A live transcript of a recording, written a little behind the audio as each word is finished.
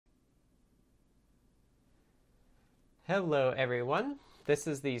Hello everyone, this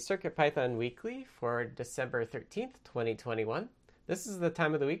is the CircuitPython Weekly for December 13th, 2021. This is the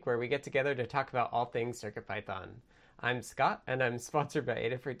time of the week where we get together to talk about all things CircuitPython. I'm Scott, and I'm sponsored by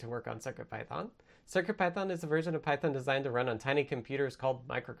Adafruit to work on CircuitPython. CircuitPython is a version of Python designed to run on tiny computers called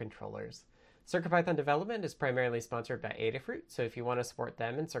microcontrollers. CircuitPython development is primarily sponsored by Adafruit, so if you want to support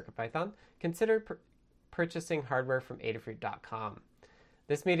them in CircuitPython, consider purchasing hardware from adafruit.com.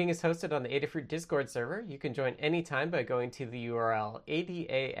 This meeting is hosted on the Adafruit Discord server. You can join anytime by going to the URL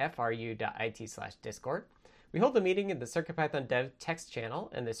adafru.it/discord. We hold the meeting in the CircuitPython Dev text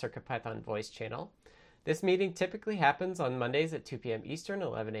channel and the CircuitPython voice channel. This meeting typically happens on Mondays at 2 p.m. Eastern,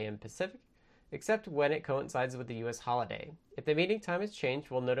 11 a.m. Pacific, except when it coincides with the U.S. holiday. If the meeting time is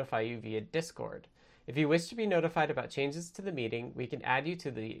changed, we'll notify you via Discord. If you wish to be notified about changes to the meeting, we can add you to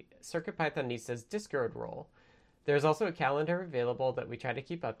the CircuitPythonistas Discord role. There's also a calendar available that we try to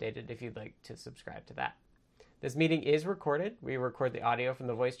keep updated if you'd like to subscribe to that. This meeting is recorded. We record the audio from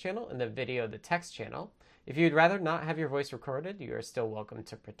the voice channel and the video the text channel. If you'd rather not have your voice recorded, you are still welcome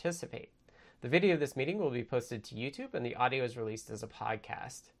to participate. The video of this meeting will be posted to YouTube, and the audio is released as a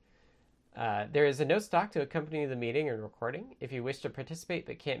podcast. There is a notes doc to accompany the meeting and recording. If you wish to participate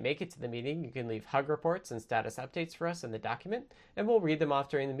but can't make it to the meeting, you can leave hug reports and status updates for us in the document, and we'll read them off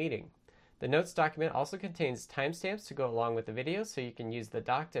during the meeting. The notes document also contains timestamps to go along with the video, so you can use the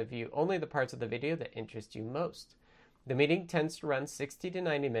doc to view only the parts of the video that interest you most. The meeting tends to run 60 to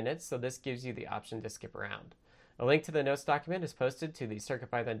 90 minutes, so this gives you the option to skip around. A link to the notes document is posted to the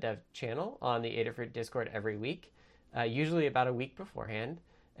CircuitPython Dev channel on the Adafruit Discord every week, usually about a week beforehand,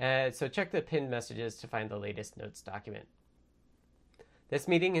 so check the pinned messages to find the latest notes document. This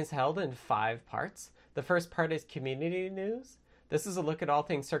meeting is held in 5 parts. The first part is community news. This is a look at all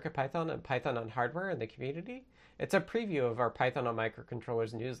things CircuitPython and Python on hardware in the community. It's a preview of our Python on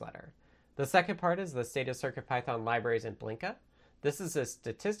Microcontrollers newsletter. The second part is the state of CircuitPython libraries in Blinka. This is a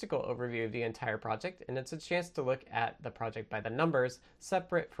statistical overview of the entire project, and it's a chance to look at the project by the numbers,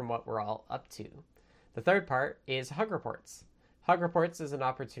 separate from what we're all up to. The third part is Hug Reports. Hug Reports is an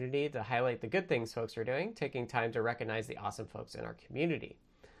opportunity to highlight the good things folks are doing, taking time to recognize the awesome folks in our community.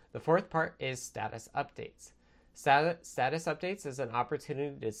 The fourth part is Status Updates. Status updates is an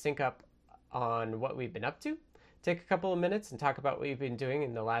opportunity to sync up on what we've been up to. Take a couple of minutes and talk about what you've been doing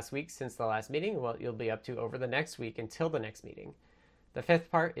in the last week since the last meeting and what you'll be up to over the next week until the next meeting. The fifth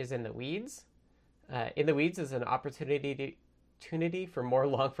part is In the Weeds. In the Weeds is an opportunity for more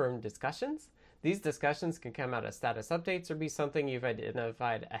long-form discussions. These discussions can come out of status updates or be something you've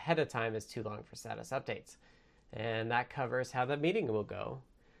identified ahead of time as too long for status updates. And that covers how the meeting will go.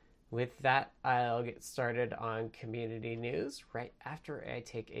 With that, I'll get started on community news right after I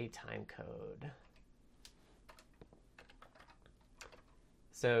take a time code.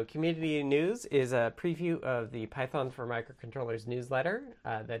 So community news is a preview of the Python for Microcontrollers newsletter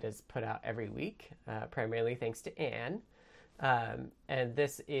that is put out every week, primarily thanks to Anne. And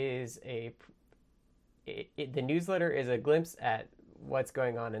this is the newsletter is a glimpse at what's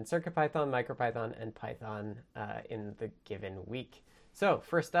going on in CircuitPython, MicroPython, and Python in the given week. So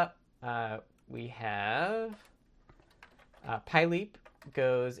first up, we have PyLeap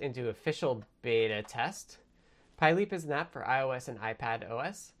goes into official beta test. PyLeap is an app for iOS and iPad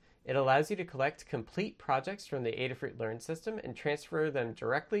OS. It allows you to collect complete projects from the Adafruit Learn system and transfer them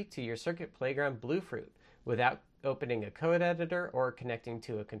directly to your Circuit Playground Bluefruit without opening a code editor or connecting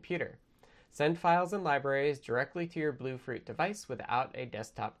to a computer. Send files and libraries directly to your Bluefruit device without a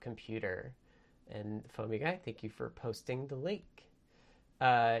desktop computer. And Foamy Guy, thank you for posting the link.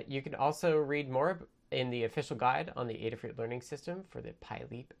 You can also read more in the official guide on the Adafruit Learning System for the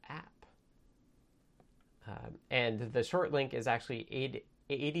PyLeap app. And the short link is actually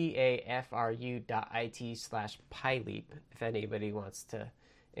adafru.it/PyLeap if anybody wants to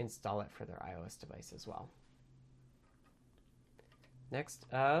install it for their iOS device as well. Next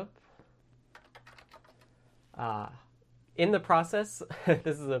up, in the process,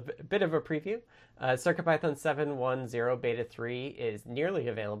 this is a bit of a preview. CircuitPython 7.1.0 Beta 3 is nearly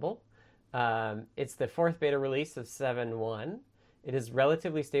available. It's the 4th beta release of 7.1. It is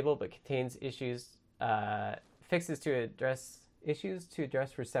relatively stable but contains fixes to address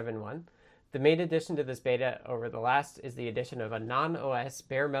for 7.1. The main addition to this beta over the last is the addition of a non-OS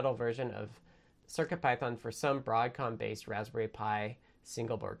bare metal version of CircuitPython for some Broadcom-based Raspberry Pi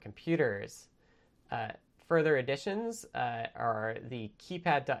single-board computers. Further additions are the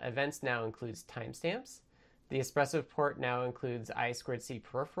keypad.events now includes timestamps. The Espresso port now includes I2C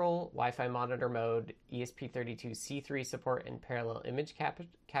peripheral, Wi-Fi monitor mode, ESP32C3 support, and parallel image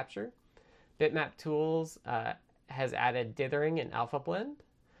capture. Bitmap Tools has added dithering and alpha blend.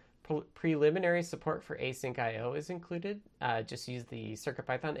 preliminary support for async I/O is included. Just use the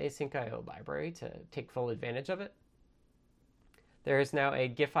CircuitPython async I/O library to take full advantage of it. There is now a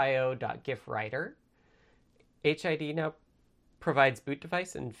gifio.gif writer. HID now provides boot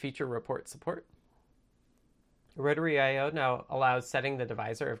device and feature report support. Rotary I/O now allows setting the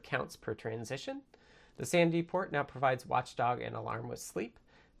divisor of counts per transition. The SAMD port now provides watchdog and alarm with sleep.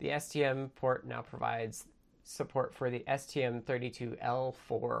 The STM port now provides support for the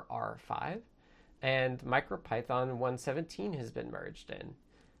STM32L4R5. And MicroPython 1.17 has been merged in.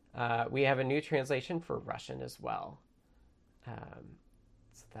 We have a new translation for Russian as well.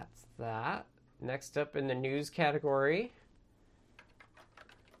 So that's that. Next up in the news category,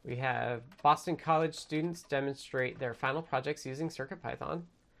 we have Boston College students demonstrate their final projects using CircuitPython.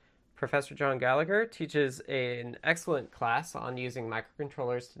 Professor John Gallagher teaches an excellent class on using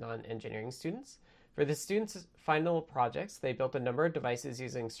microcontrollers to non-engineering students. For the students' final projects, they built a number of devices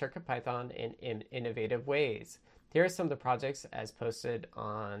using CircuitPython in innovative ways. Here are some of the projects as posted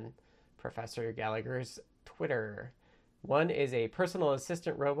on Professor Gallagher's Twitter. One is a personal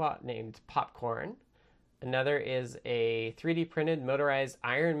assistant robot named Popcorn. Another is a 3D printed motorized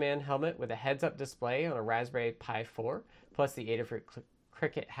Iron Man helmet with a heads-up display on a Raspberry Pi 4, plus the Adafruit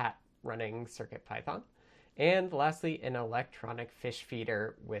Cricket hat running CircuitPython. And lastly, an electronic fish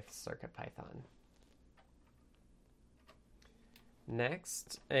feeder with CircuitPython.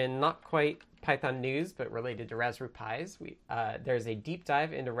 Next, and not quite Python news, but related to Raspberry Pis, there's a deep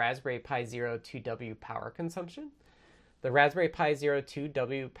dive into Raspberry Pi Zero 2W power consumption. The Raspberry Pi Zero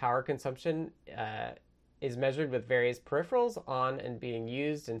 2W power consumption is measured with various peripherals on and being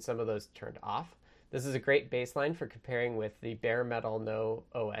used, and some of those turned off. This is a great baseline for comparing with the bare metal no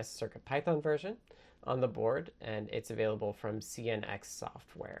OS CircuitPython version on the board, and it's available from CNX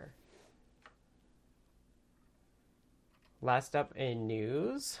Software. Last up in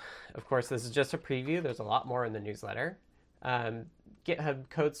news, of course, this is just a preview. There's a lot more in the newsletter. GitHub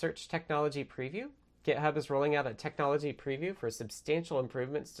Code Search Technology Preview. GitHub is rolling out a technology preview for substantial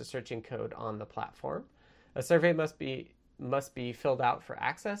improvements to searching code on the platform. A survey must be filled out for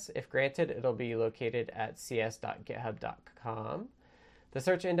access. If granted, it'll be located at cs.github.com. The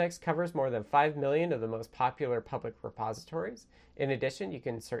search index covers more than 5 million of the most popular public repositories. In addition, you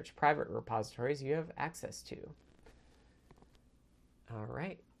can search private repositories you have access to. All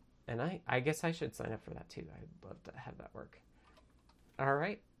right. And I guess I should sign up for that too. I'd love to have that work. All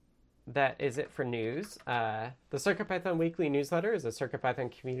right. That is it for news. The CircuitPython Weekly Newsletter is a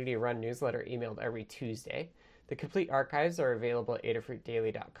CircuitPython community-run newsletter emailed every Tuesday. The complete archives are available at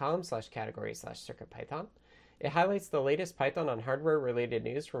adafruitdaily.com/category/CircuitPython. It highlights the latest Python on hardware-related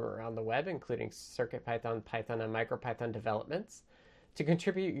news from around the web, including CircuitPython, Python, and MicroPython developments. To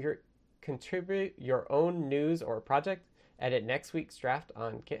contribute your own news or project, edit next week's draft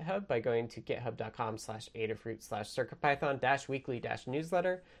on GitHub by going to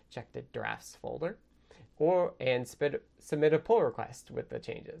github.com/adafruit/CircuitPython-weekly-newsletter. Check the drafts folder, and submit a pull request with the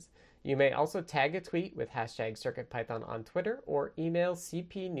changes. You may also tag a tweet with hashtag CircuitPython on Twitter or email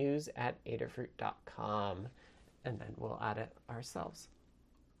cpnews@adafruit.com, and then we'll add it ourselves.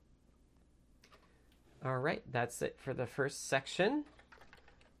 All right, that's it for the first section.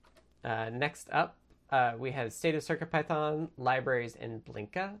 Next up, we have State of CircuitPython, Libraries, and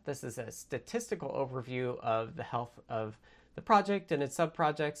Blinka. This is a statistical overview of the health of the project and its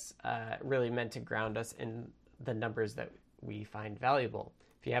subprojects, really meant to ground us in the numbers that we find valuable.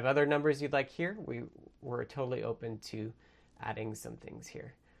 If you have other numbers you'd like here, we're totally open to adding some things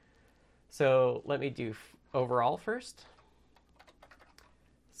here. So let me do overall first.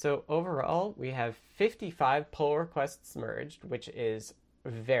 So overall, we have 55 pull requests merged, which is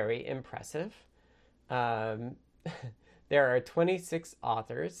very impressive. There are 26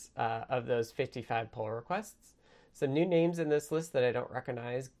 authors of those 55 pull requests. Some new names in this list that I don't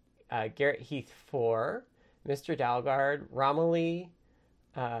recognize: Garrett Heath 4, Mr. Dalgard, Romilly,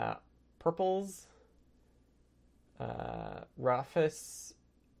 Purples,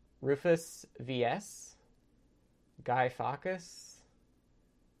 Rufus VS, Guy Fawkes,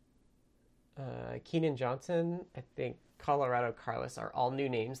 Keenan Johnson, I think Colorado Carlos are all new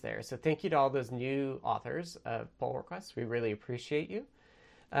names there. So thank you to all those new authors of pull requests. We really appreciate you.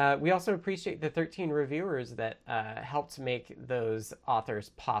 We also appreciate the 13 reviewers that helped make those authors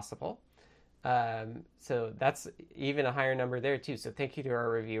possible. So that's even a higher number there too. So thank you to our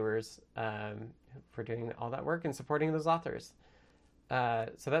reviewers for doing all that work and supporting those authors.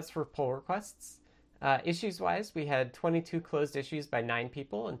 So that's for pull requests. Issues-wise, we had 22 closed issues by 9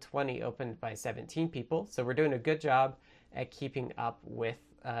 people and 20 opened by 17 people. So we're doing a good job at keeping up with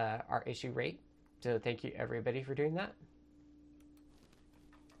our issue rate. So thank you everybody for doing that.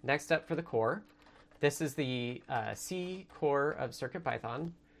 Next up for the core, this is the C core of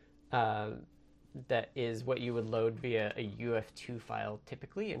CircuitPython. That is what you would load via a UF2 file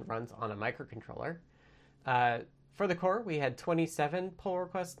typically and runs on a microcontroller. For the core, we had 27 pull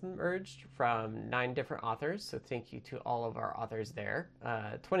requests merged from 9 different authors, so thank you to all of our authors there.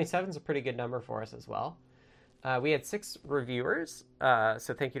 27 is a pretty good number for us as well. We had 6 reviewers,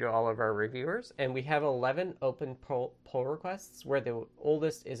 so thank you to all of our reviewers, and we have 11 open pull requests where the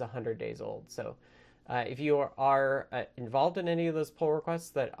oldest is 100 days old. So if you are involved in any of those pull requests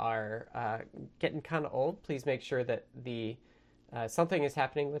that are getting kind of old, please make sure that something is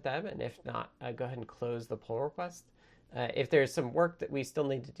happening with them, and if not, go ahead and close the pull request. If there's some work that we still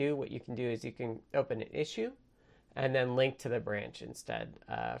need to do, what you can do is you can open an issue and then link to the branch instead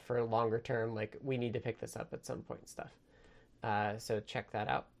for longer term, like we need to pick this up at some point stuff. So check that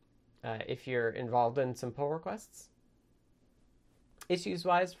out if you're involved in some pull requests.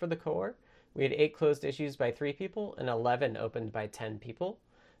 Issues-wise for the core, we had 8 closed issues by 3 people and 11 opened by 10 people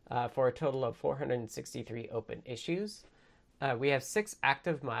for a total of 463 open issues. We have 6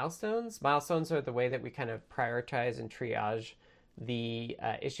 active milestones. Milestones are the way that we kind of prioritize and triage the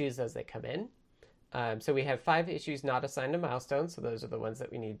issues as they come in. So we have 5 issues not assigned to milestones, so those are the ones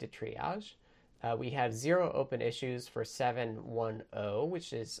that we need to triage. We have 0 open issues for 7.1.0,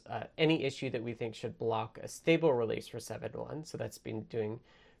 which is any issue that we think should block a stable release for 7.1, so that's been doing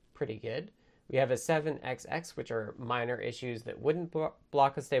pretty good. We have a 7xx, which are minor issues that wouldn't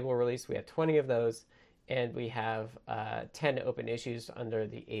block a stable release. We have 20 of those. And we have 10 open issues under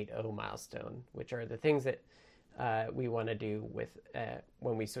the 8.0 milestone, which are the things that we want to do with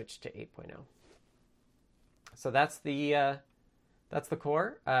when we switch to 8.0. So that's the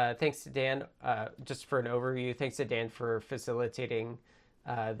core. Thanks to Dan, just for an overview. Thanks to Dan for facilitating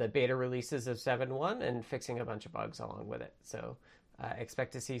the beta releases of 7.1 and fixing a bunch of bugs along with it. So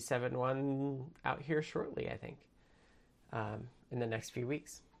expect to see 7.1 out here shortly, I think, in the next few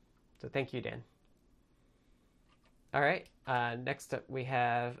weeks. So thank you, Dan. All right, next up we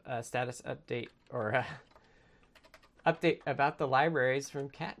have a status update or update about the libraries from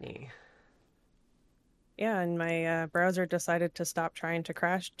Kattni. Yeah, and my browser decided to stop trying to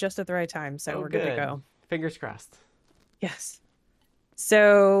crash just at the right time, so we're good to go. Fingers crossed. Yes.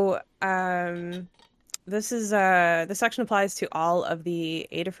 So this section applies to all of the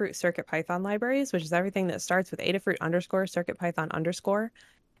Adafruit CircuitPython libraries, which is everything that starts with Adafruit _CircuitPython_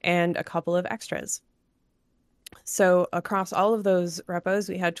 and a couple of extras. So across all of those repos,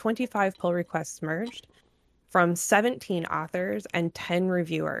 we had 25 pull requests merged from 17 authors and 10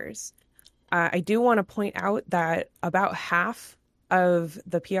 reviewers. I do want to point out that about half of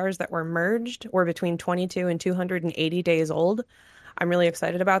the PRs that were merged were between 22 and 280 days old. I'm really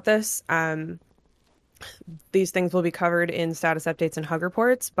excited about this. These things will be covered in status updates and hug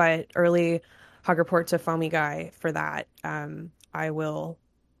reports, but early hug report to Foamy Guy for that. I will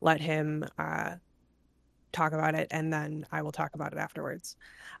let him talk about it, and then I will talk about it afterwards.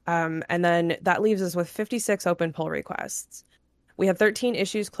 And then that leaves us with 56 open pull requests. We have 13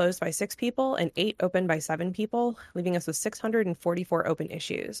 issues closed by 6 people and 8 opened by 7 people, leaving us with 644 open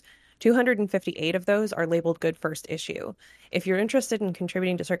issues. 258 of those are labeled good first issue. If you're interested in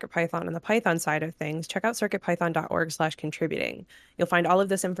contributing to CircuitPython on the Python side of things, check out circuitpython.org/contributing. You'll find all of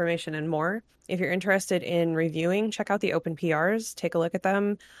this information and more. If you're interested in reviewing, check out the open PRs, take a look at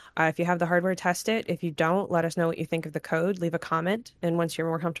them. If you have the hardware, test it. If you don't, let us know what you think of the code, leave a comment. And once you're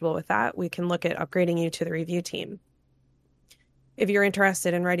more comfortable with that, we can look at upgrading you to the review team. If you're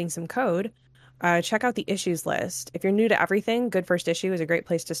interested in writing some code, check out the issues list. If you're new to everything, Good First Issue is a great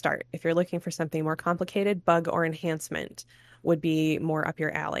place to start. If you're looking for something more complicated, bug or enhancement would be more up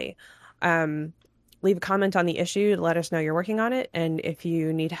your alley. Leave a comment on the issue to let us know you're working on it. And if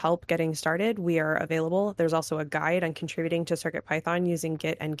you need help getting started, we are available. There's also a guide on contributing to CircuitPython using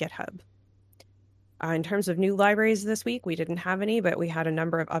Git and GitHub. In terms of new libraries this week, we didn't have any, but we had a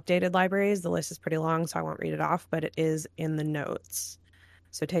number of updated libraries. The list is pretty long, so I won't read it off, but it is in the notes.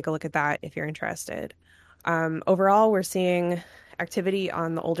 So take a look at that if you're interested. Overall, we're seeing activity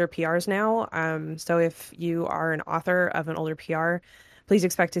on the older PRs now. So if you are an author of an older PR, please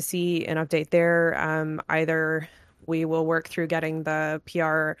expect to see an update there. Either we will work through getting the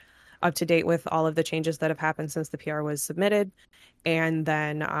PR up to date with all of the changes that have happened since the PR was submitted, and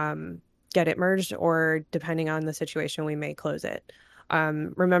then get it merged, or depending on the situation, we may close it.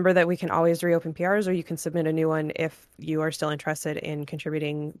 Remember that we can always reopen PRs, or you can submit a new one if you are still interested in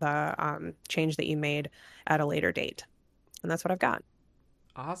contributing the change that you made at a later date. And that's what I've got.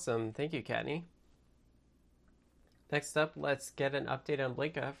 Awesome. Thank you, Kattni. Next up, let's get an update on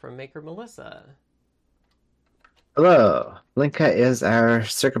Blinka from Maker Melissa. Hello. Blinka is our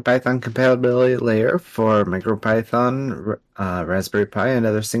CircuitPython compatibility layer for MicroPython, Raspberry Pi, and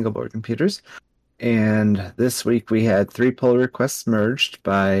other single-board computers. And this week we had 3 pull requests merged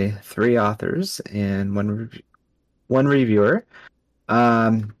by 3 authors and one reviewer.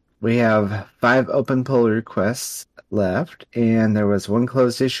 We have 5 open pull requests left, and there was 1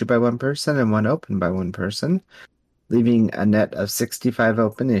 closed issue by 1 person and 1 open by 1 person, leaving a net of 65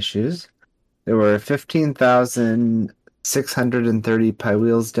 open issues. There were 15,630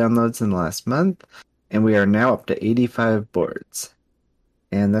 PyWheels downloads in the last month, and we are now up to 85 boards.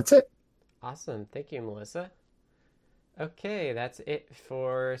 And that's it. Awesome. Thank you, Melissa. Okay, that's it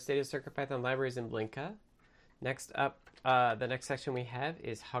for State of CircuitPython libraries in Blinka. Next up, the next section we have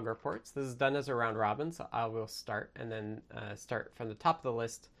is Hug Reports. This is done as a round robin, so I will start and then start from the top of the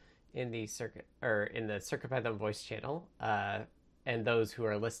list in the CircuitPython voice channel, and those who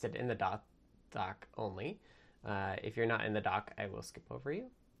are listed in the doc only. If you're not in the doc, I will skip over you.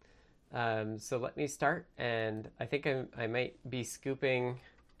 So let me start, and I think I might be scooping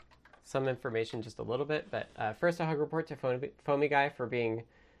some information just a little bit, but first a hug report to Foamy Guy for being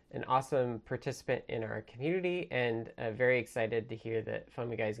an awesome participant in our community, and very excited to hear that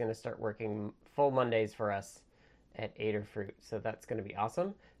Foamy Guy is going to start working full Mondays for us at Adafruit. So that's going to be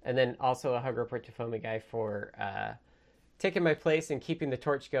awesome. And then also a hug report to Foamy Guy for taking my place and keeping the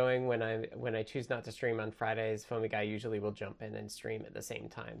torch going when I choose not to stream on Fridays. Foamy Guy usually will jump in and stream at the same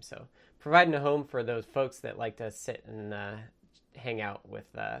time. So providing a home for those folks that like to sit and hang out with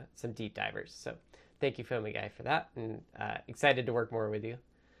some deep divers. So thank you, Foamy Guy, for that, and excited to work more with you.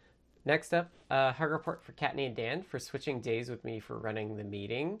 Next up, hug report for Kattni and Dan for switching days with me for running the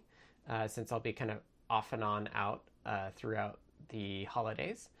meeting, since I'll be kind of off and on out throughout the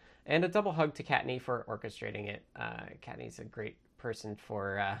holidays. And a double hug to Kattni for orchestrating it. Kattni's a great person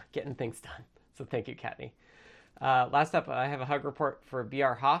for getting things done. So thank you, Kattni. Last up, I have a hug report for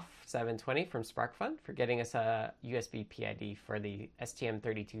BR Hoff 720 from SparkFun for getting us a USB PID for the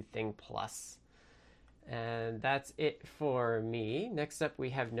STM32 Thing Plus. And that's it for me. Next up,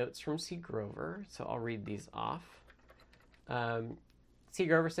 we have notes from C. Grover, so I'll read these off. C.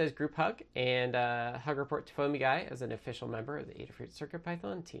 Grover says group hug and hug report to Foamy Guy as an official member of the Adafruit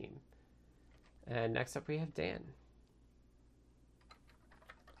CircuitPython team. And next up, we have Dan.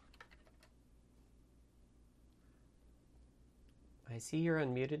 I see you're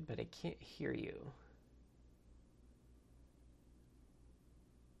unmuted, but I can't hear you.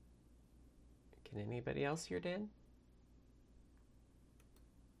 Can anybody else hear Dan?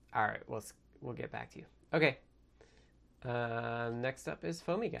 All right, we'll get back to you. Okay. Next up is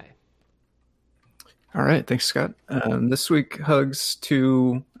Foamy Guy. All right, thanks, Scott. This week, hugs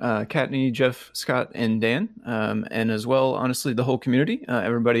to Kattni, Jeff, Scott, and Dan, and as well, honestly, the whole community.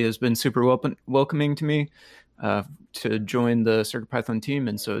 Everybody has been super welcoming to me to join the CircuitPython team,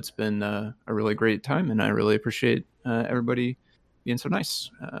 and so it's been a really great time, and I really appreciate everybody being so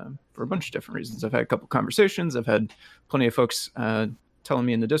nice for a bunch of different reasons. I've had a couple conversations. I've had plenty of folks telling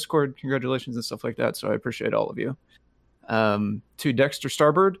me in the Discord congratulations and stuff like that, so I appreciate all of you. To Dexter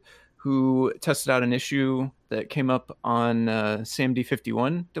Starbird, who tested out an issue that came up on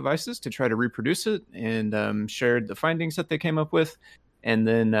SAMD51 devices to try to reproduce it, and shared the findings that they came up with. And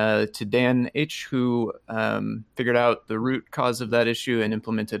then to Dan H., who figured out the root cause of that issue and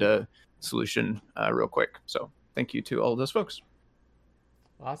implemented a solution real quick. So thank you to all of those folks.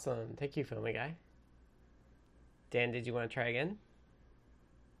 Awesome. Thank you, Foamy Guy. Dan, did you want to try again?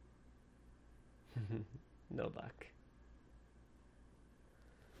 No luck.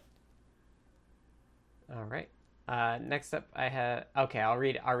 All right. Next up, I have. Okay, I'll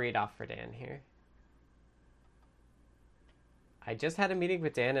read off for Dan here. I just had a meeting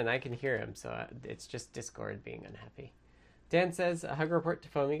with Dan and I can hear him, so it's just Discord being unhappy. Dan says a hug report to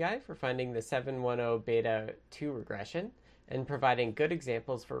Foamy Guy for finding the 710 beta 2 regression and providing good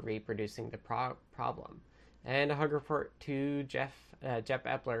examples for reproducing the problem. And a hug report to Jeff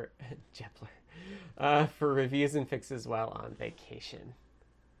Epler for reviews and fixes while on vacation.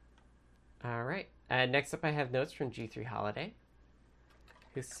 All right. Next up, I have notes from G3 Holiday,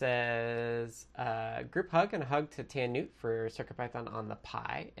 who says group hug and a hug to Tan Newt for CircuitPython on the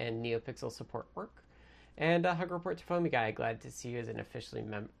Pi and NeoPixel support work. And a hug report to Foamy Guy. Glad to see you as an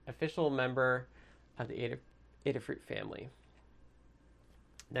official member of the Adafruit family.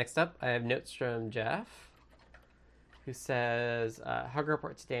 Next up, I have notes from Jeff, who says hug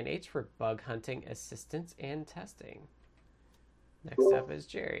report to Dan H. for bug hunting assistance and testing. Next up is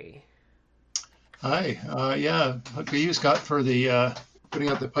Jerry. Hi. Hug to you, Scott, for the putting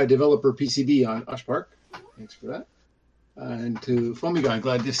out the Pi Developer PCB on Ashpark. Thanks for that. And to Foamy Guy,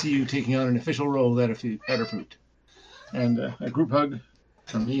 glad to see you taking on an official role at Adafruit. and a group hug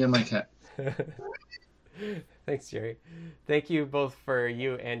from me and my cat. Thanks, Jerry. Thank you both for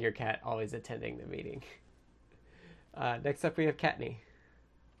you and your cat always attending the meeting. Next up, we have Katney.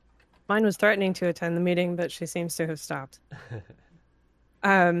 Mine was threatening to attend the meeting, but she seems to have stopped.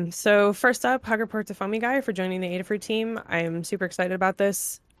 So first up, hug report to Foamy Guy for joining the Adafruit team. I'm super excited about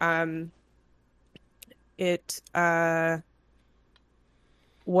this. It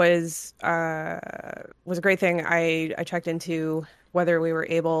was a great thing. I checked into whether we were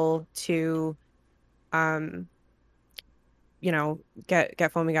able to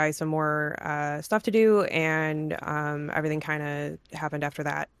get Foamy Guy some more stuff to do, and everything kind of happened after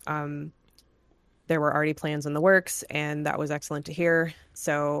that. There were already plans in the works, and that was excellent to hear.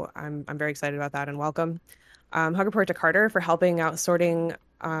 So I'm very excited about that and welcome. Hug report to Carter for helping with sorting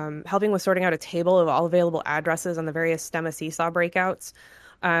out a table of all available addresses on the various Stemma Seesaw breakouts.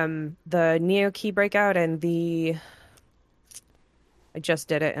 The Neo Key breakout and I just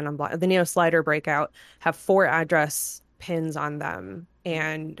did it, and the Neo Slider breakout have 4 address pins on them,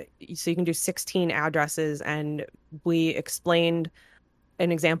 and so you can do 16 addresses, and we explained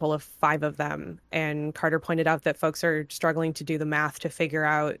an example of 5 of them, and Carter pointed out that folks are struggling to do the math to figure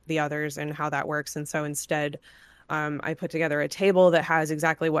out the others and how that works, and so instead I put together a table that has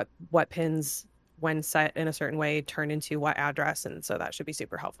exactly what pins, when set in a certain way, turn into what address, and so that should be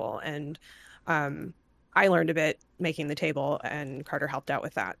super helpful. And I learned a bit making the table, and Carter helped out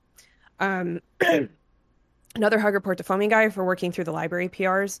with that. Another hug report to Foamy Guy for working through the library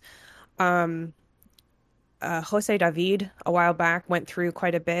PRs. Jose David a while back went through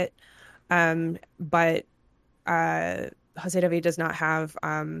quite a bit, but Jose David does not have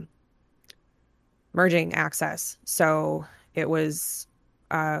merging access, so it was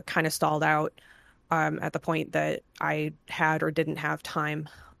kind of stalled out at the point that I had or didn't have time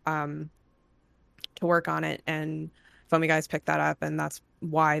to work on it, and Foamy Guys picked that up, and that's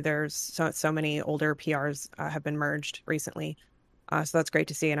why there's so many older PRs have been merged recently. So that's great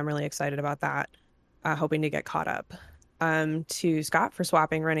to see, and I'm really excited about that. Hoping to get caught up. To Scott for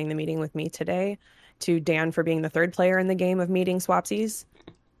swapping running the meeting with me today, to Dan for being the 3rd player in the game of meeting swapsies,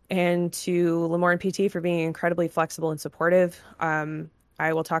 and to Lamore and PT for being incredibly flexible and supportive.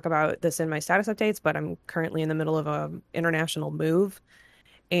 I will talk about this in my status updates, but I'm currently in the middle of an international move,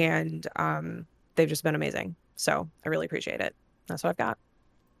 and they've just been amazing. So I really appreciate it. That's what I've got.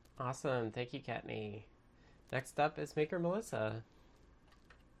 Awesome. Thank you, Katney. Next up is Maker Melissa.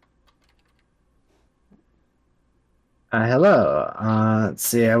 Hello. Let's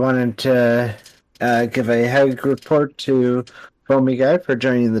see. I wanted to give a hug report to Foamy Guy for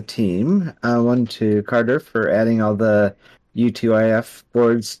joining the team. One to Carter for adding all the U2IF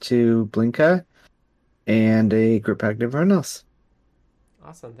boards to Blinka, and a group hug to everyone else.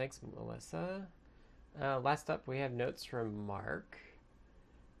 Awesome. Thanks, Melissa. Last up, we have notes from Mark.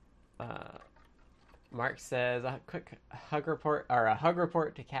 Mark says a quick hug report, or a hug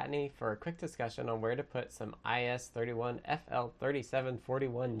report to Katney for a quick discussion on where to put some IS31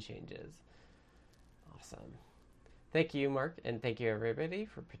 FL3741 changes. Awesome. Thank you, Mark, and thank you everybody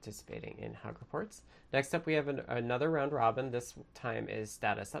for participating in hug reports. Next up, we have another round robin. This time is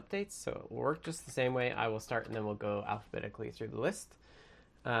status updates, so it will work just the same way. I will start, and then we'll go alphabetically through the list.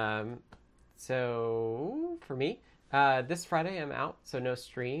 So for me, this Friday I'm out, so no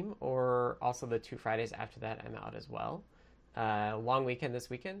stream, or also the 2 Fridays after that I'm out as well. Long weekend this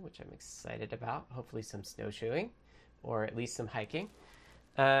weekend, which I'm excited about. Hopefully some snowshoeing, or at least some hiking.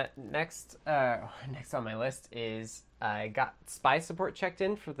 Next on my list is I got SPI support checked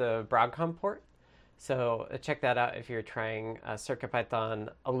in for the Broadcom port. So check that out if you're trying CircuitPython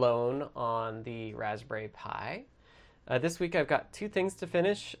alone on the Raspberry Pi. This week I've got 2 things to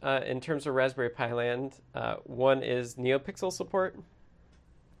finish in terms of Raspberry Pi land. One is NeoPixel support,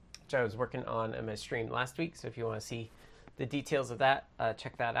 which I was working on in my stream last week. So if you want to see the details of that,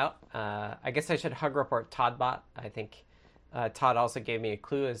 check that out. I guess I should hug report ToddBot. I think Todd also gave me a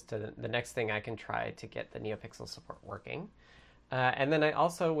clue as to the next thing I can try to get the NeoPixel support working. And then I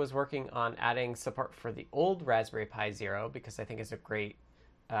also was working on adding support for the old Raspberry Pi Zero, because I think it's a great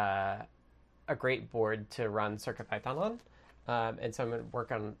board to run CircuitPython on. And so I'm going to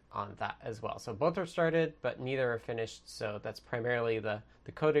work on that as well. So both are started, but neither are finished. So that's primarily the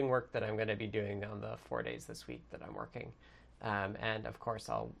coding work that I'm going to be doing on the 4 days this week that I'm working. And of course,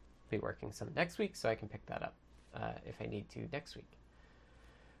 I'll be working some next week, so I can pick that up if I need to next week.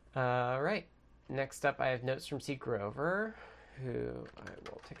 All right. Next up, I have notes from C. Grover, who I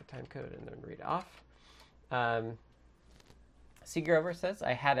will take a time code and then read off. C. Grover says,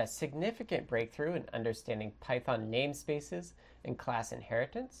 I had a significant breakthrough in understanding Python namespaces and class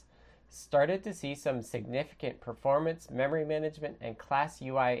inheritance. started to see some significant performance, memory management, and class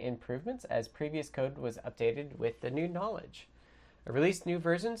UI improvements as previous code was updated with the new knowledge. I released new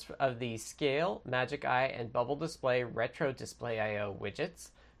versions of the Scale, Magic Eye, and Bubble Display Retro Display I/O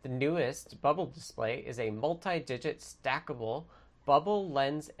widgets. The newest Bubble Display is a multi-digit stackable bubble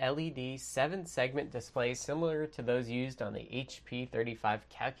lens LED 7-segment display similar to those used on the HP35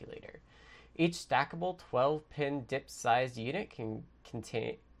 calculator. Each stackable 12-pin dip-sized unit can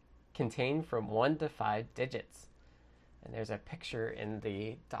contain from 1 to 5 digits. And there's a picture in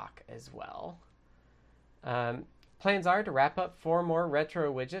the doc as well. Plans are to wrap up 4 more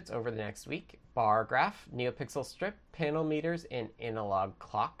retro widgets over the next week: bar graph, NeoPixel strip, panel meters, and analog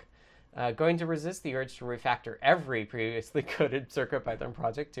clock. Going to resist the urge to refactor every previously coded CircuitPython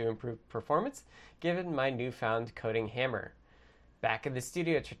project to improve performance, given my newfound coding hammer. Back in the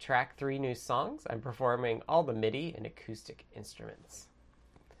studio to track 3 new songs, I'm performing all the MIDI and acoustic instruments.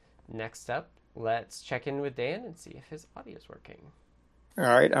 Next up, let's check in with Dan and see if his audio is working. All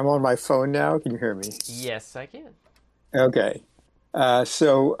right, I'm on my phone now. Can you hear me? Yes, I can. Okay.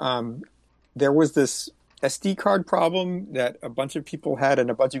 So there was this SD card problem that a bunch of people had and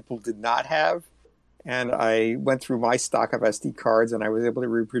a bunch of people did not have. And I went through my stock of SD cards and I was able to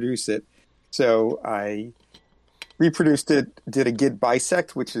reproduce it. So I reproduced it, did a git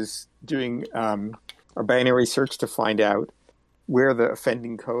bisect, which is doing a binary search to find out where the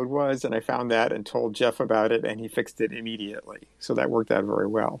offending code was. And I found that and told Jeff about it, and he fixed it immediately. So that worked out very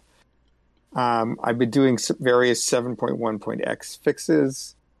well. I've been doing various 7.1.x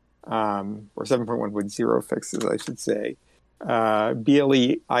fixes, or 7.1.0 fixes, I should say.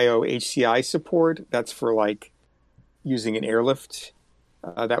 BLE IO HCI support, that's for like using an airlift.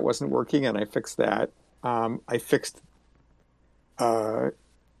 That wasn't working, and I fixed that. I fixed a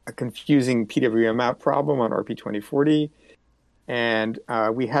confusing PWM out problem on RP2040. And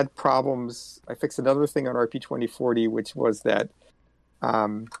we had problems. I fixed another thing on RP2040, which was that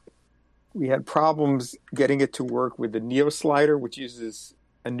we had problems getting it to work with the Neo slider, which uses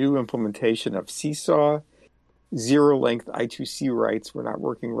a new implementation of Seesaw. Zero-length I2C writes were not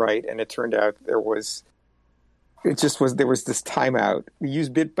working right, and it turned out there was this timeout. We use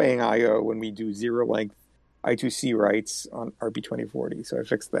bitbang IO when we do zero-length I2C writes on RP2040, so I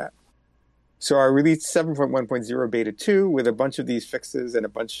fixed that. So I released 7.1.0 beta 2 with a bunch of these fixes and a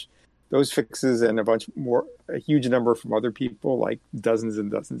bunch more, a huge number from other people, like dozens and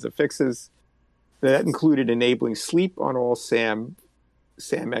dozens of fixes. That included enabling sleep on all SAM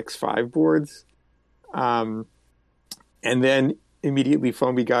X5 boards. And then immediately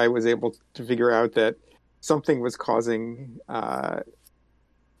Foamy Guy was able to figure out that something was causing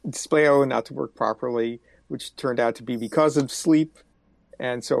Display.io not to work properly, which turned out to be because of sleep.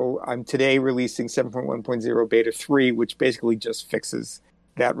 And so I'm today releasing 7.1.0 beta 3, which basically just fixes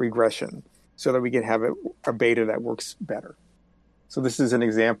that regression so that we can have a beta that works better. So this is an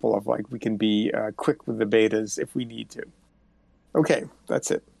example of like we can be quick with the betas if we need to. Okay,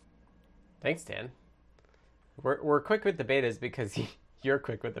 that's it. Thanks, Dan. We're quick with the betas because you're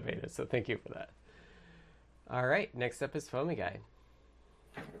quick with the betas, so thank you for that. All right, next up is Foamy Guy.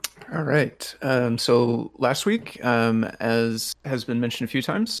 All right. So last week, as has been mentioned a few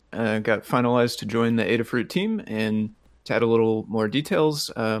times, got finalized to join the Adafruit team, and to add a little more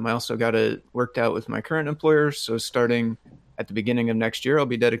details, I also got it worked out with my current employer. So starting at the beginning of next year, I'll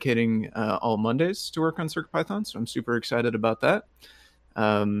be dedicating all Mondays to work on CircuitPython. So I'm super excited about that.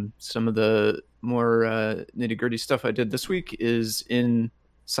 Some of the more nitty-gritty stuff I did this week is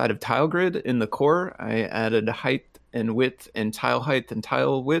inside of TileGrid in the core. I added height and width and tile height and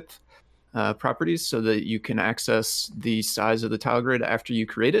tile width properties so that you can access the size of the tile grid after you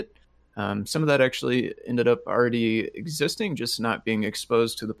create it. Some of that actually ended up already existing, just not being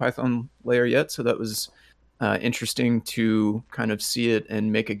exposed to the Python layer yet. So that was interesting to kind of see it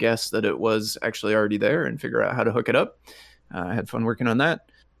and make a guess that it was actually already there and figure out how to hook it up. I had fun working on that.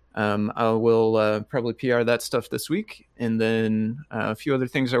 I will probably PR that stuff this week. And then a few other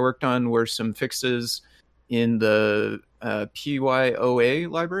things I worked on were some fixes in the PYOA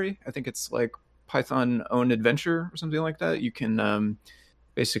library. I think it's like Python Own Adventure or something like that. You can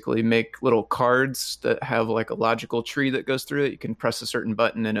basically make little cards that have like a logical tree that goes through it. You can press a certain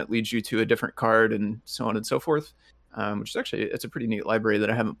button and it leads you to a different card and so on and so forth, which is actually, it's a pretty neat library that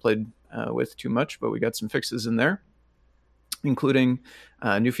I haven't played with too much, but we got some fixes in there, including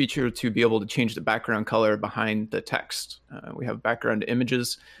a new feature to be able to change the background color behind the text. We have background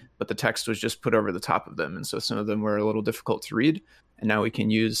images, but the text was just put over the top of them. And so some of them were a little difficult to read. And now we can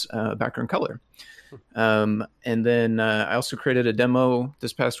use background color. And then I also created a demo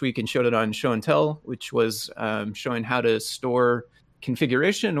this past week and showed it on Show and Tell, which was showing how to store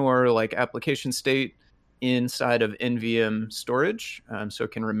configuration or like application state inside of NVM storage. So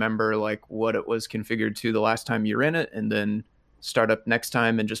it can remember like what it was configured to the last time you ran it, and then start up next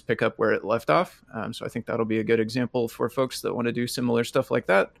time and just pick up where it left off. So I think that'll be a good example for folks that want to do similar stuff like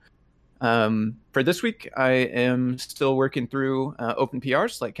that. For this week, I am still working through open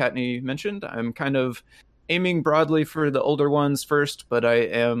PRs, like Kattni mentioned. I'm kind of aiming broadly for the older ones first, but I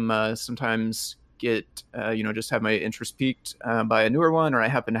am sometimes get, just have my interest piqued by a newer one, or I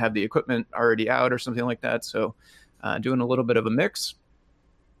happen to have the equipment already out or something like that. So doing a little bit of a mix.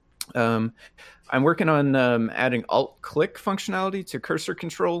 I'm working on adding alt-click functionality to cursor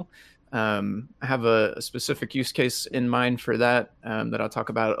control. I have a specific use case in mind for that that I'll talk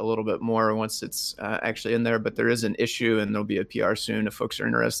about a little bit more once it's actually in there, but there is an issue and there'll be a PR soon if folks are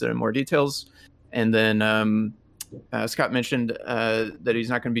interested in more details. And then Scott mentioned that he's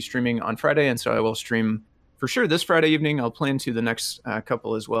not going to be streaming on Friday, and so I will stream for sure this Friday evening. I'll plan to the next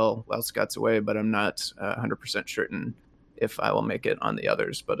couple as well while Scott's away, but I'm not 100% certain if I will make it on the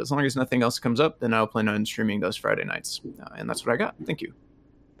others. But as long as nothing else comes up, then I'll plan on streaming those Friday nights. And that's what I got. Thank you.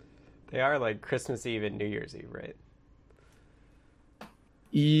 They are like Christmas Eve and New Year's Eve, right?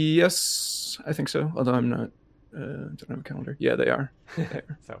 Yes, I think so. Although I'm not, don't have a calendar. Yeah, they are.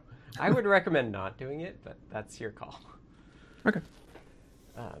 So I would recommend not doing it, but that's your call. Okay.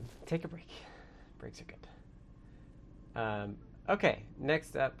 Take a break. Breaks are good. Okay,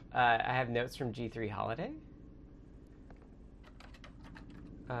 next up, I have notes from G3 Holiday.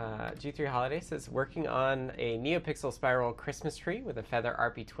 G3 Holiday says, working on a NeoPixel spiral Christmas tree with a Feather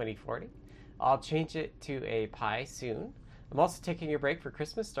RP2040. I'll change it to a Pi soon. I'm also taking a break for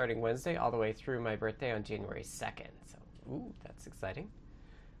Christmas starting Wednesday all the way through my birthday on January 2nd. So, ooh, that's exciting.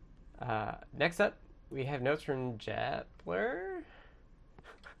 Next up, we have notes from Jetler.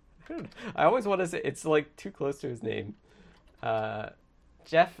 I always want to say, it's like too close to his name.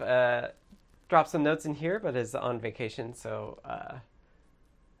 Jeff dropped some notes in here, but is on vacation, so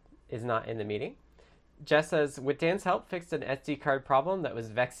is not in the meeting. Jess says, with Dan's help, fixed an SD card problem that was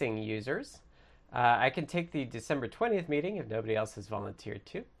vexing users. I can take the December 20th meeting if nobody else has volunteered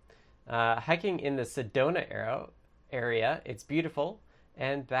to. Hiking in the Sedona area, it's beautiful,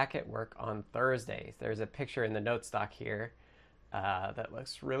 and back at work on Thursdays. There's a picture in the note stock here that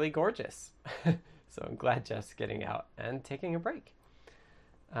looks really gorgeous. So I'm glad Jess getting out and taking a break.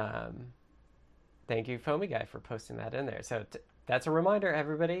 Thank you, Foamy Guy, for posting that in there. So that's a reminder,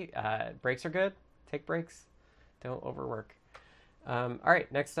 everybody. Breaks are good. Take breaks. Don't overwork. All right,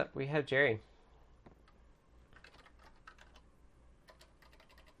 next up we have Jerry.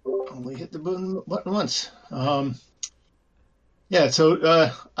 Only hit the button once. Yeah,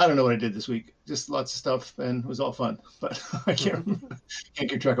 so I don't know what I did this week. Just lots of stuff, and it was all fun. But I can't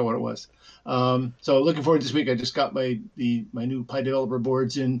keep track of what it was. So looking forward to this week. I just got my new Pi developer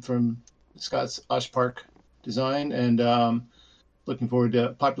boards in from Scott's Osh Park design, and looking forward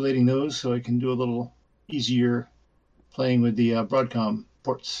to populating those so I can do a little easier playing with the Broadcom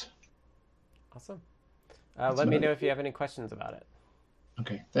ports. Awesome. Let me know if you have any questions about it.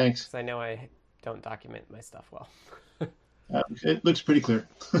 Okay, thanks. Because I know I don't document my stuff well. It looks pretty clear.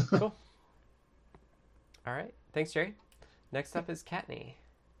 Cool. All right. Thanks, Jerry. Next up is Kattni.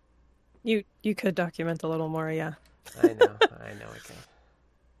 You could document a little more, yeah. I know I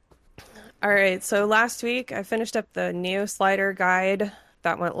could. All right, so last week I finished up the Neo Slider guide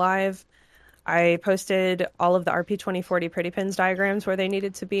that went live. I posted all of the RP2040 Pretty Pins diagrams where they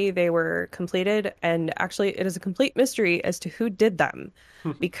needed to be. They were completed, and actually it is a complete mystery as to who did them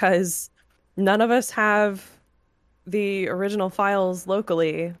because none of us have the original files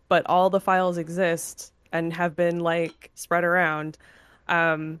locally, but all the files exist and have been like spread around.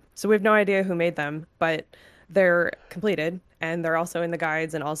 So we have no idea who made them, but they're completed. And they're also in the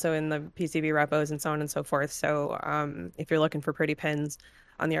guides and also in the PCB repos and so on and so forth. So if you're looking for pretty pins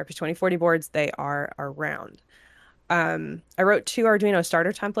on the RP2040 boards, they are around. I wrote 2 Arduino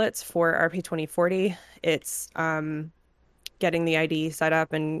starter templates for RP2040. It's getting the ID set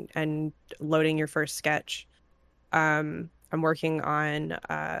up and loading your first sketch. I'm working on,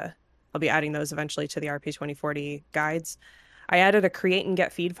 I'll be adding those eventually to the RP2040 guides. I added a create and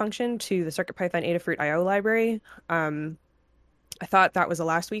get feed function to the CircuitPython Adafruit IO library. I thought that was a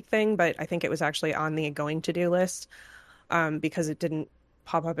last week thing, but I think it was actually on the going to-do list because it didn't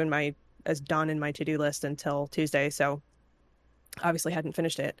pop up as done in my to-do list until Tuesday, so obviously hadn't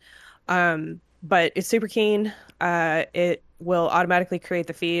finished it. But it's super keen. It will automatically create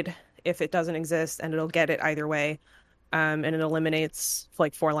the feed if it doesn't exist, and it'll get it either way. And it eliminates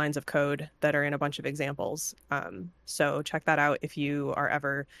like 4 lines of code that are in a bunch of examples. So check that out if you are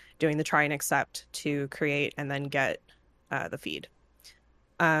ever doing the try and accept to create and then get the feed.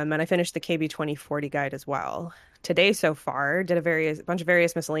 And I finished the KB2040 guide as well. Today so far, did a bunch of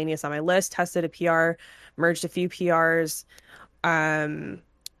various miscellaneous on my list, tested a PR, merged a few PRs,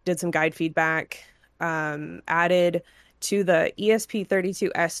 did some guide feedback, added to the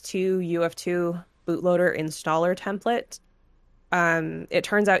ESP32S2 UF2 bootloader installer template. It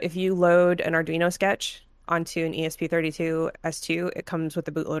turns out if you load an Arduino sketch onto an ESP32S2, it comes with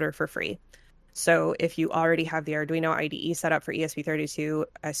the bootloader for free. So if you already have the Arduino IDE set up for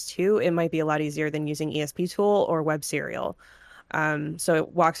ESP32S2, it might be a lot easier than using ESPTool or Web Serial. So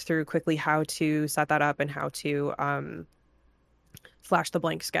it walks through quickly how to set that up and how to flash the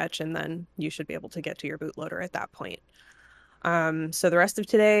blank sketch, and then you should be able to get to your bootloader at that point. So the rest of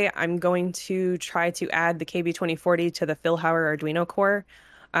today, I'm going to try to add the KB2040 to the Phil Hauer Arduino core.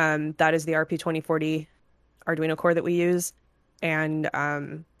 That is the RP2040 Arduino core that we use. And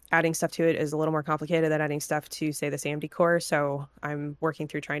adding stuff to it is a little more complicated than adding stuff to, say, this AMD core. So I'm working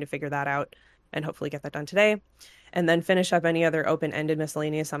through trying to figure that out and hopefully get that done today. And then finish up any other open-ended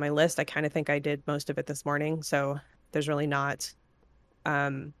miscellaneous on my list. I kind of think I did most of it this morning. So there's really not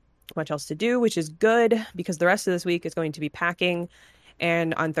much else to do, which is good because the rest of this week is going to be packing.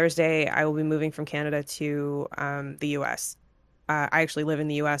 And on Thursday, I will be moving from Canada to the US. I actually live in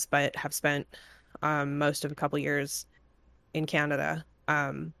the US, but have spent most of a couple years in Canada.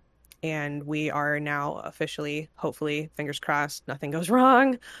 And we are now officially, hopefully, fingers crossed, nothing goes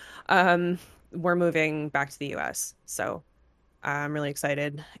wrong. We're moving back to the US. So I'm really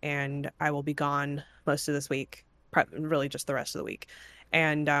excited, and I will be gone most of this week, really just the rest of the week.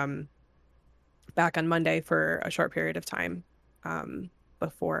 And back on Monday for a short period of time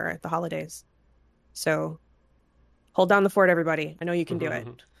before the holidays. So hold down the fort, everybody. I know you can do it.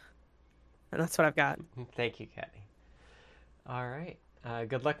 And that's what I've got. Thank you, Kathy. All right.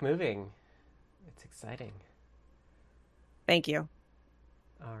 Good luck moving. It's exciting. Thank you.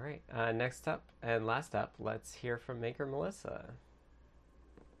 All right. Next up and last up, let's hear from Maker Melissa.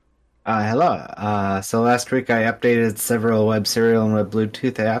 Hello. So last week I updated several Web Serial and Web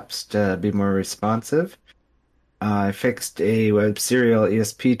Bluetooth apps to be more responsive. I fixed a Web Serial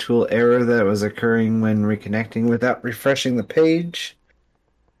ESPTool error that was occurring when reconnecting without refreshing the page.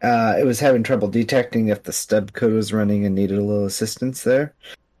 It was having trouble detecting if the stub code was running and needed a little assistance there.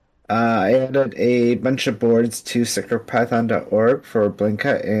 I added a bunch of boards to CircuitPython.org for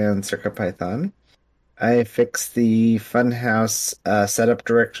Blinka and CircuitPython. I fixed the Funhouse setup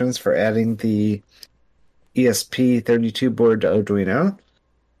directions for adding the ESP32 board to Arduino,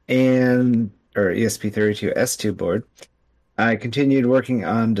 or ESP32S2 board. I continued working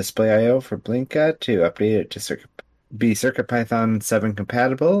on Display I/O for Blinka to update it to be CircuitPython 7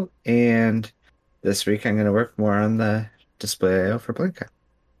 compatible, and this week I'm going to work more on the Display I/O for Blinka.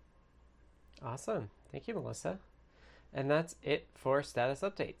 Awesome. Thank you, Melissa. And that's it for status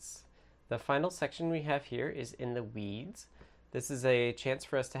updates. The final section we have here is In the Weeds. This is a chance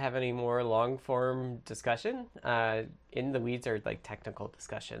for us to have any more long-form discussion. In the Weeds are like technical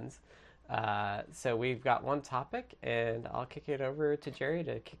discussions. So we've got one topic, and I'll kick it over to Jerry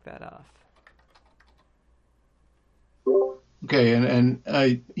to kick that off. Okay, and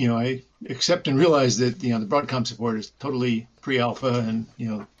I accept and realize that the Broadcom support is totally pre-alpha, and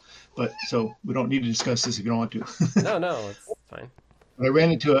but so we don't need to discuss this if you don't want to. No, it's fine. But I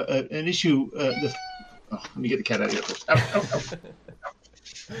ran into an issue. Let me get the cat out of here first.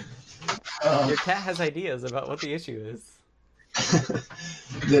 Your cat has ideas about what the issue is.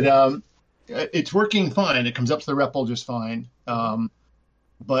 That it's working fine. It comes up to the REPL just fine.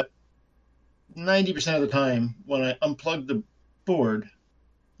 But 90% of the time, when I unplug the board,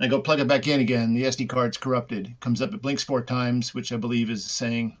 and I go plug it back in again, the SD card's corrupted. It comes up, it blinks 4 times, which I believe is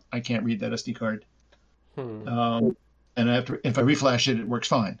saying I can't read that SD card. And if I reflash it, it works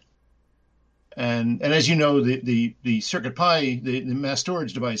fine. And as you know, the CircuitPy, the mass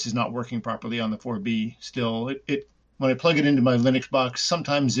storage device is not working properly on the 4B still. It when I plug it into my Linux box,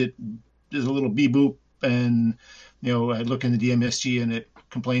 sometimes it does a little beep boop, and I look in the DMSG and it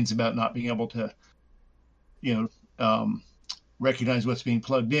complains about not being able to recognize what's being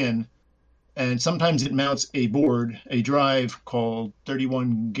plugged in. And sometimes it mounts a drive called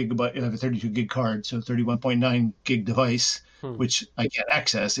 31 gigabyte, I have a 32 gig card, so 31.9 gig device, which I can't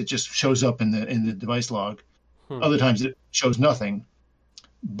access. It just shows up in the device log. Other times it shows nothing,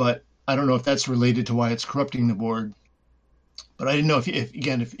 but I don't know if that's related to why it's corrupting the board. But I didn't know if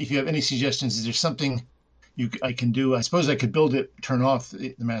you have any suggestions. Is there something I can do? I suppose I could build it, turn off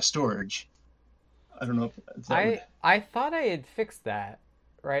the mass storage. I don't know if I thought I had fixed that.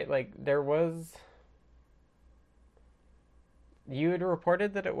 Right, like you had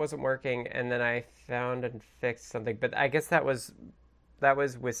reported that it wasn't working, and then I found and fixed something, but I guess that was That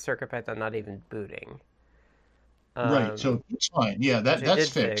was with CircuitPython not even booting. Right. So it's fine. Yeah, which it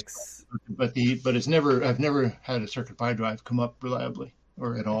that's did fixed. fix. But I've never had a CircuitPy drive come up reliably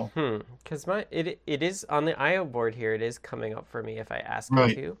or at all. Because it is on the I/O board here. It is coming up for me if I ask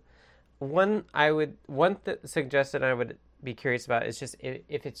Right. it to. One suggestion I would be curious about is just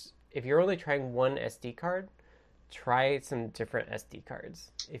if you're only trying one SD card, try some different SD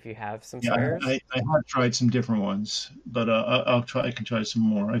cards if you have some Yeah, spares. I have tried some different ones, but I'll try. I can try some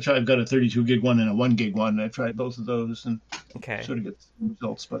more. I've got a 32 gig one and a 1 gig one. I've tried both of those and Okay. sort of get some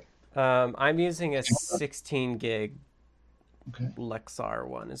results. But I'm using a 16 gig okay, Lexar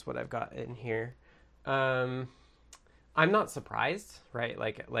one is what I've got in here. I'm not surprised, right?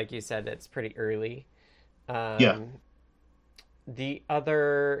 Like you said, it's pretty early. Yeah. The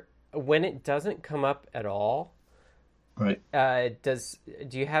other, when it doesn't come up at all, right. do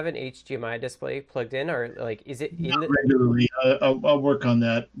you have an HDMI display plugged in, or like is it in Not the regularly. I'll work on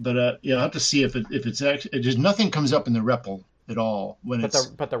that, but yeah, I'll have to see if it's actually just nothing comes up in the REPL at all when but it's.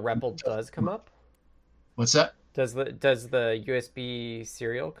 the REPL does come up? What's that? Does the USB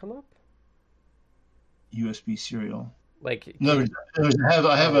serial come up? USB serial. Like No,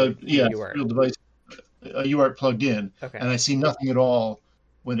 I have a UART. serial device, a UART plugged in, Okay. and I see nothing at all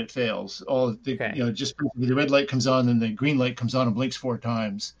when it fails. All the Okay. just basically the red light comes on and the green light comes on and blinks 4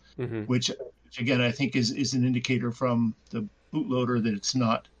 times, which again I think is an indicator from the bootloader that it's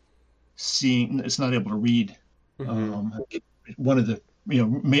not able to read one of the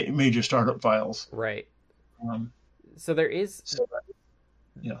major startup files. Right. Um, So there is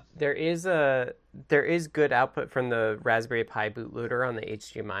yeah. there is good output from the Raspberry Pi bootloader on the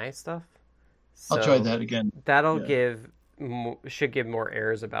HDMI stuff. So I'll try that again. That'll Yeah. should give more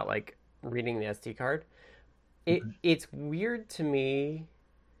errors about like reading the SD card. It's weird to me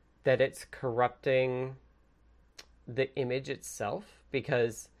that it's corrupting the image itself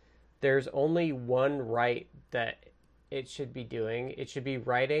because there's only one write that it should be doing. It should be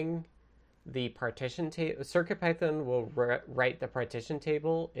writing the partition table. CircuitPython will write the partition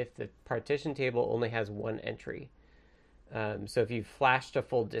table if the partition table only has one entry. So if you flashed a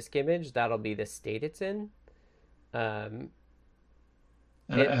full disk image, that'll be the state it's in. And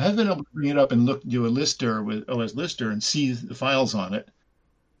I have been able to bring it up and do a lister with OS Lister and see the files on it.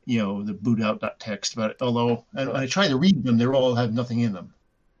 The bootout.txt. But although I try to read them, they all have nothing in them.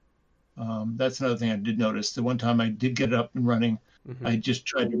 That's another thing I did notice. The one time I did get it up and running, I just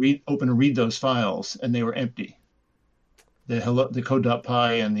tried to read those files, and they were empty. The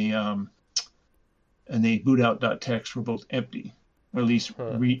code.py and the bootout.txt were both empty, or at least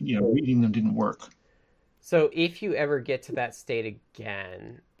reading them didn't work. So if you ever get to that state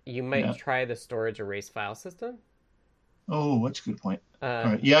again, you might try the storage erase file system. Oh, that's a good point. All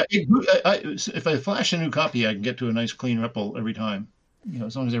right. Yeah, if I flash a new copy, I can get to a nice clean REPL every time.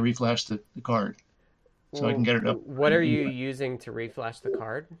 As long as I reflash the card, so I can get it up. What are you using to reflash the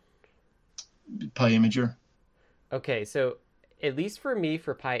card? PyImager. Okay, so at least for me,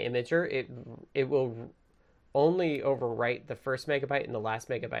 for PyImager, it will only overwrite the first megabyte and the last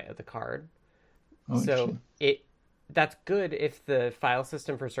megabyte of the card. Oh, so that's good if the file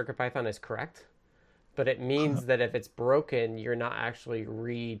system for CircuitPython is correct, but it means that if it's broken, you're not actually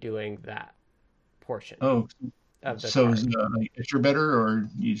redoing that portion. Oh, of the so card. is Extra better, or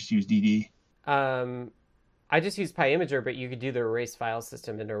you just use DD? I just use PyImager, but you could do the erase file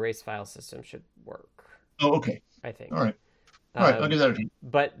system, and the erase file system should work. Oh, okay. I think. All right. I'll give that a try.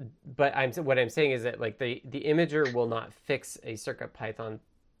 But what I'm saying is that like the imager will not fix a CircuitPython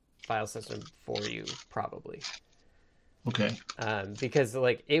file system for you, probably. Okay. Because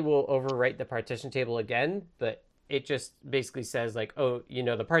like it will overwrite the partition table again, but it just basically says like, oh,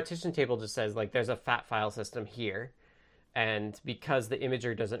 the partition table just says like there's a fat file system here, and because the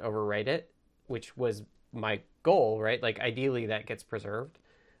imager doesn't overwrite it, which was my goal, right? Like ideally that gets preserved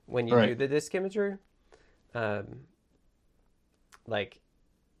when you do the disk imager. But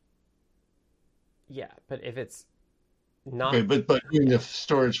if it's not okay, but doing the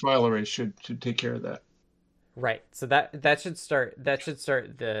storage file array should take care of that. Right. So that should start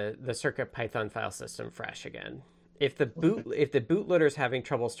the CircuitPython file system fresh again. If the bootloader is having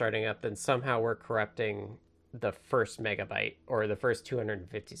trouble starting up, then somehow we're corrupting the first megabyte, or the first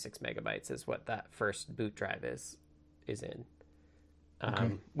 256 megabytes is what that first boot drive is in.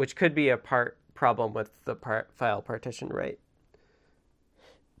 Which could be a problem with the file partition, right?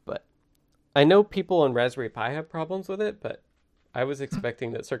 But I know people on Raspberry Pi have problems with it, but I was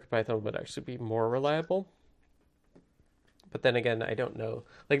expecting that CircuitPython would actually be more reliable. But then again, I don't know.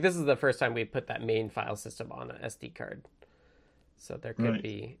 Like, this is the first time we put that main file system on an SD card. So there could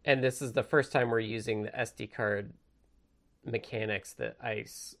be... And this is the first time we're using the SD card mechanics that I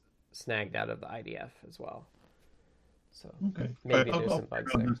snagged out of the IDF as well. So Okay. maybe All right, there's I'll some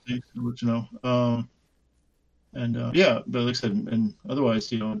bugs figure out there. those things and let you know. Yeah, but like I said, and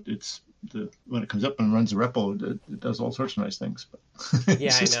otherwise, it's when it comes up and runs the repo, it does all sorts of nice things. But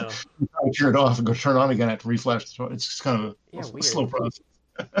Yeah, I it's know. I turn it off and go turn it on again. I have to reflash. It's just kind of a Weird. slow process.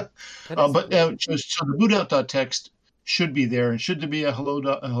 That is But weird. so the boot out.txt should be there, and should there be a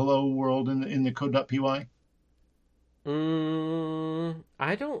hello world in the code.py?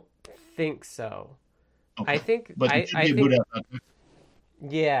 I don't think so. Okay. I think But it should be a boot out.txt.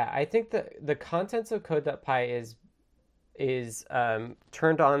 yeah, I think the contents of code.py is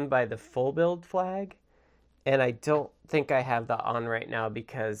turned on by the full build flag, and I don't think I have that on right now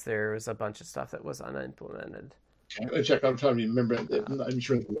because there was a bunch of stuff that was unimplemented. Okay, check. I'm trying to remember. I'm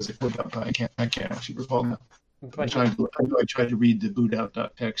sure it was a code.py. I can't actually recall now. I tried to read the boot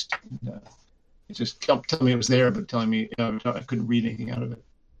out.txt. It just kept telling me it was there, but telling me I couldn't read anything out of it.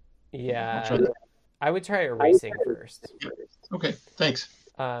 Yeah, I would try erasing first. Okay, thanks.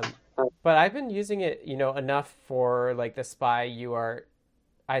 But I've been using it, enough for like the SPY UART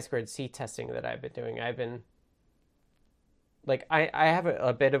I2C testing that I've been doing. I've been like, I have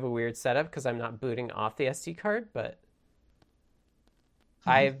a bit of a weird setup because I'm not booting off the SD card, but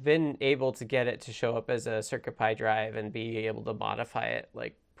I've been able to get it to show up as a CircuitPy drive and be able to modify it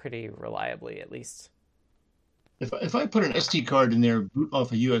like pretty reliably, at least. If I put an SD card in there, boot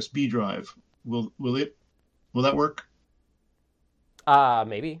off a USB drive, will that work?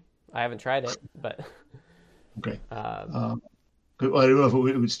 Maybe. I haven't tried it, but okay. I don't know if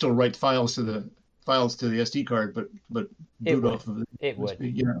it would still write files to the SD card, but boot off of it USB. would.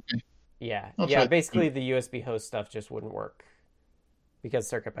 Yeah. Okay. Yeah. Basically, the USB host stuff just wouldn't work because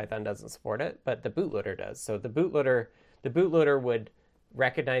CircuitPython doesn't support it, but the bootloader does. So the bootloader would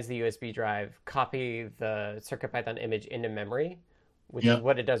recognize the USB drive, copy the CircuitPython image into memory, which is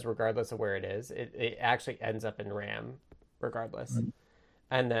what it does regardless of where it is. It actually ends up in RAM regardless. Right.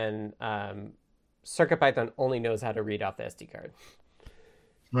 And then CircuitPython only knows how to read off the SD card.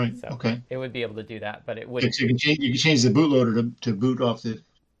 Right. So okay. It would be able to do that, but it wouldn't. So you can change the bootloader to boot off the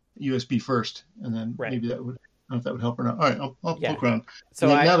USB first, and then maybe that would. I don't know if that would help or not. All right, I'll poke around. So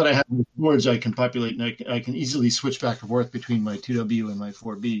now that I have the boards, I can populate, and I can easily switch back and forth between my 2W and my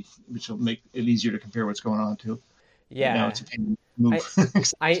 4B, which will make it easier to compare what's going on too. Yeah. Now it's a pain to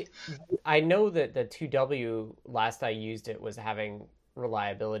move. I know that the 2W last I used it was having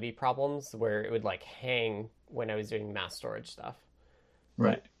reliability problems where it would like hang when I was doing mass storage stuff.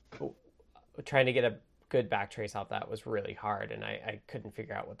 Right. But trying to get a good backtrace off that was really hard, and I couldn't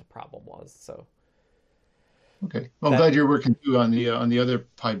figure out what the problem was. So. Okay. Well, I'm glad you're working too on the other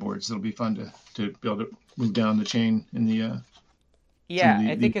Pi boards. It'll be fun to be able to move down the chain in the.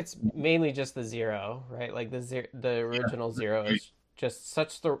 I think it's mainly just the Zero, right? Like the original Zero is just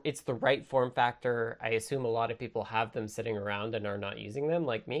it's the right form factor. I assume a lot of people have them sitting around and are not using them,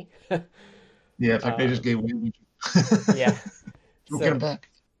 like me. Yeah, in fact, I just gave away. Yeah. We'll get them back.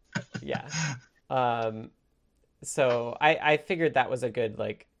 Yeah. So I figured that was a good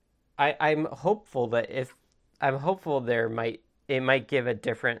I'm hopeful that it might give a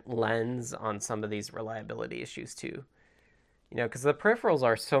different lens on some of these reliability issues too. Because the peripherals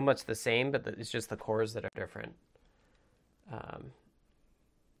are so much the same, but it's just the cores that are different. All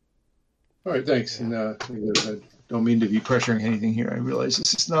right, thanks. Yeah. And I don't mean to be pressuring anything here. I realize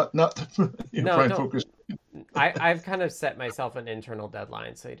this is not the prime focus. I've kind of set myself an internal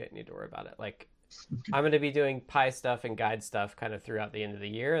deadline, so you don't need to worry about it. Like, okay. I'm going to be doing Pi stuff and guide stuff kind of throughout the end of the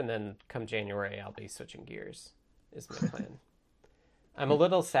year, and then come January, I'll be switching gears, is my plan. I'm a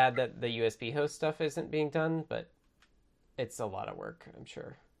little sad that the USB host stuff isn't being done, but it's a lot of work, I'm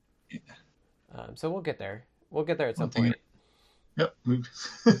sure. Yeah. So we'll get there. We'll get there at some point. Yep.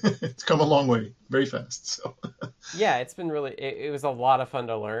 It's come a long way, very fast. So. Yeah, it's been really, it was a lot of fun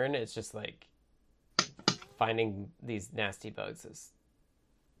to learn. It's just like finding these nasty bugs is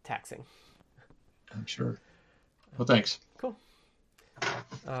taxing. I'm sure. Well, thanks. Cool.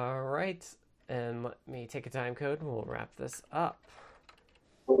 All right. And let me take a time code and we'll wrap this up.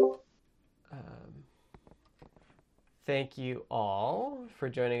 Thank you all for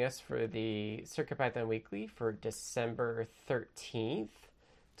joining us for the CircuitPython Weekly for December 13th,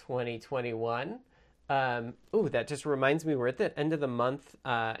 2021. That just reminds me, we're at the end of the month,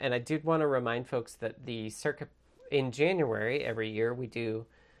 and I did want to remind folks that in January every year we do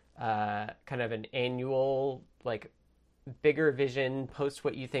kind of an annual, bigger vision, post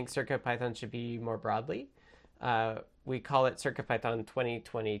what you think CircuitPython should be more broadly. We call it CircuitPython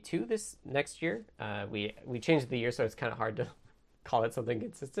 2022 this next year. We changed the year, so it's kind of hard to call it something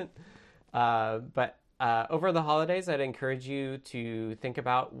consistent. But over the holidays, I'd encourage you to think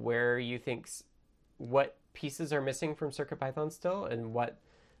about where you think what pieces are missing from CircuitPython still, and what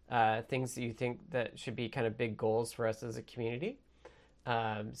things you think that should be kind of big goals for us as a community.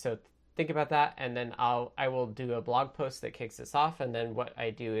 So think about that, and then I will do a blog post that kicks this off, and then what I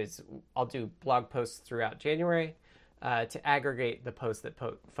do is I'll do blog posts throughout January to aggregate the posts that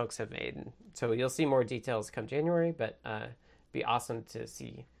folks have made. And so you'll see more details come January, but be awesome to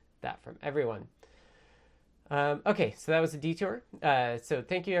see that from everyone. Okay, so that was a detour. So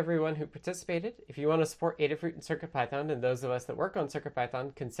thank you everyone who participated. If you want to support Adafruit and CircuitPython, and those of us that work on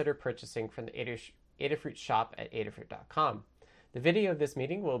CircuitPython, consider purchasing from the Adafruit shop at adafruit.com. The video of this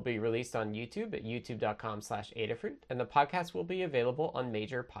meeting will be released on YouTube at youtube.com/Adafruit, and the podcast will be available on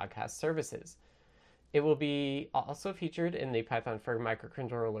major podcast services. It will be also featured in the Python for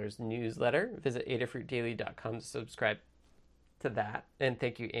Microcontrollers newsletter. Visit adafruitdaily.com to subscribe to that. And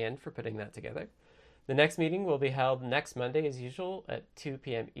thank you, Anne, for putting that together. The next meeting will be held next Monday, as usual, at 2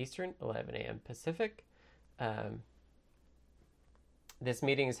 p.m. Eastern, 11 a.m. Pacific. This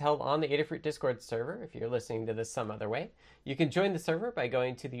meeting is held on the Adafruit Discord server. If you're listening to this some other way, you can join the server by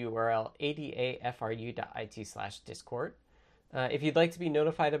going to the URL adafru.it/discord. If you'd like to be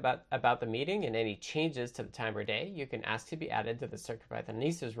notified about the meeting and any changes to the time or day, you can ask to be added to the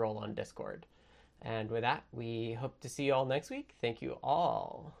CircuitPythonices role on Discord. And with that, we hope to see you all next week. Thank you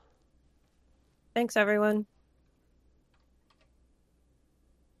all. Thanks, everyone.